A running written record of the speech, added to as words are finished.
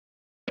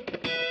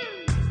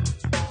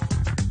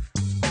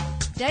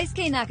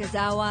Daisuke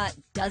Nakazawa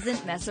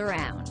doesn't mess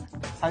around.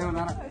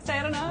 Sayonara.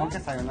 Sayonara? Okay,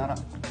 sayonara.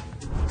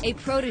 A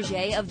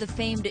protege of the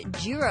famed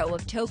Jiro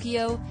of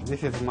Tokyo,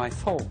 This is my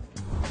soul.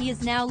 he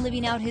is now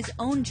living out his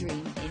own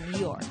dream in New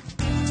York.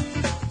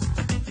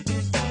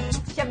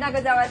 Chef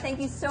Nakazawa, thank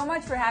you so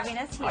much for having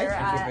us here.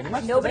 Thank you very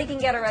much. Nobody can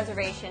get a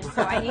reservation,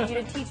 so I need you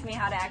to teach me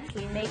how to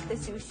actually make the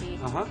sushi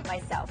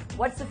myself.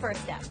 What's the first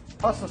step?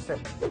 First step,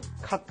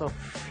 cut the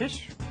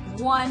fish.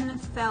 One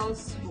fell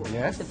swoop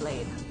Yes. with the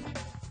blade.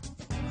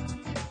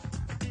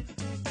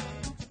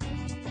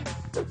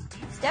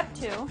 Step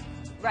 2,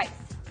 rice.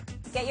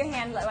 Get your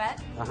hand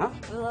wet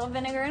with a little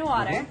vinegar and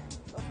water.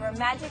 Go for a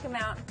magic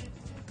amount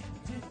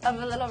of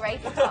a little rice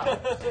salt.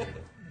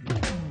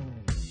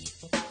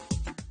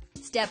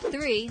 Step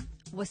 3,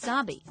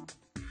 wasabi.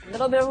 A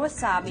little bit of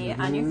wasabi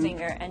on your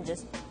finger and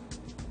just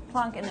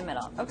plunk in the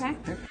middle, okay?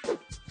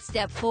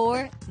 Step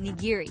 4,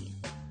 nigiri.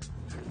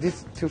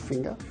 This 2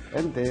 finger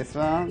and this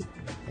one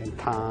and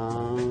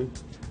tongue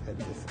and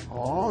this.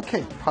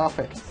 Okay,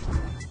 perfect.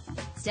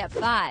 Step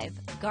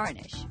 5,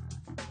 garnish.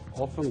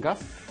 Open gas.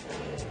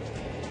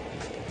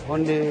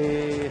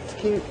 Only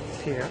skin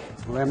here.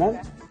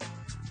 Lemon.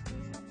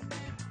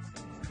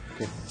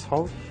 Okay,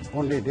 salt.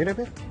 Only a little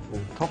bit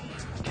on top.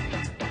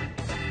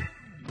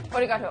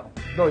 Arigato.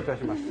 どういた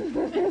しまし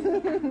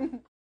て。